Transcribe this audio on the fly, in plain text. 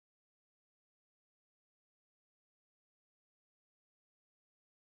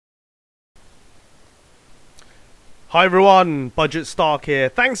Hi everyone, Budget Stark here.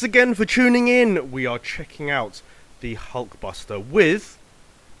 Thanks again for tuning in. We are checking out the HULKBUSTER with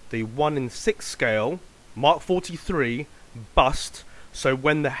the 1 in 6 scale Mark 43 bust. So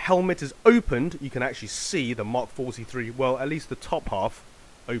when the helmet is opened, you can actually see the Mark 43, well, at least the top half,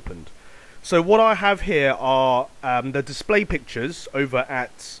 opened. So what I have here are the display pictures over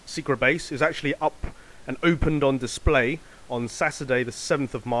at Secret Base. Is actually up and opened on display on Saturday the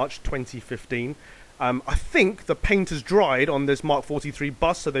 7th of March 2015. I think the paint has dried on this Mark 43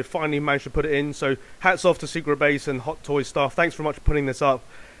 bust, so they finally managed to put it in. So hats off to Secret Base and Hot Toys staff. Thanks very much for putting this up.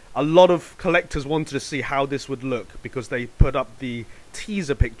 A lot of collectors wanted to see how this would look because they put up the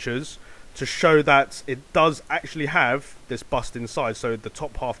teaser pictures to show that it does actually have this bust inside, so the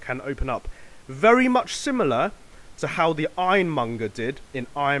top half can open up. Very much similar to how the Ironmonger did in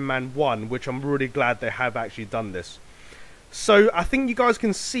Iron Man 1, which I'm really glad they have actually done this. So I think you guys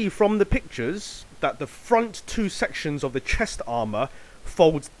can see from the pictures that the front two sections of the chest armor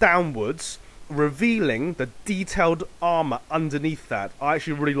folds downwards, revealing the detailed armor underneath that. I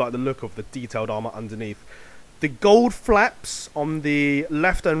actually really like the look of the detailed armor underneath. The gold flaps on the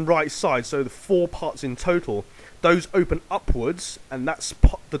left and right side, so the 4 parts in total, those open upwards, and that's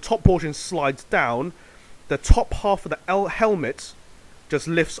the top portion slides down. The top half of the helmet just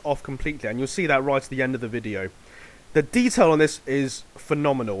lifts off completely, and you'll see that right at the end of the video. The detail on this is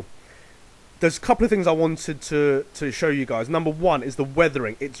phenomenal. There's a couple of things I wanted to show you guys. Number one is the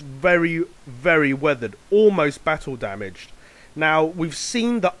weathering. It's very, very weathered, almost battle damaged. Now, we've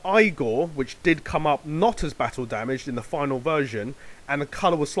seen the Igor, which did come up not as battle damaged in the final version, and the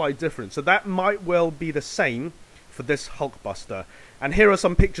colour was slightly different. So that might well be the same for this HULKBUSTER. And here are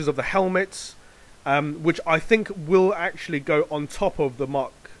some pictures of the helmets, which I think will actually go on top of the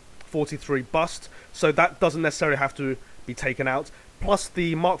Mark 43 bust. So that doesn't necessarily have to be taken out. Plus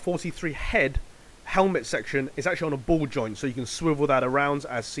the Mark 43 head helmet section is actually on a ball joint, so you can swivel that around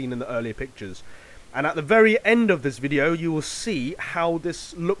as seen in the earlier pictures. And at the very end of this video, you will see how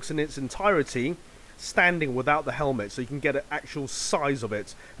this looks in its entirety, standing without the helmet, so you can get an actual size of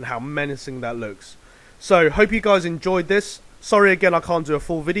it and how menacing that looks. So, hope you guys enjoyed this. Sorry again I can't do a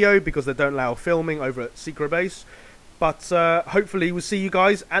full video because they don't allow filming over at Secret Base. But hopefully we'll see you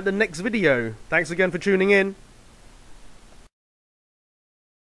guys at the next video. Thanks again for tuning in.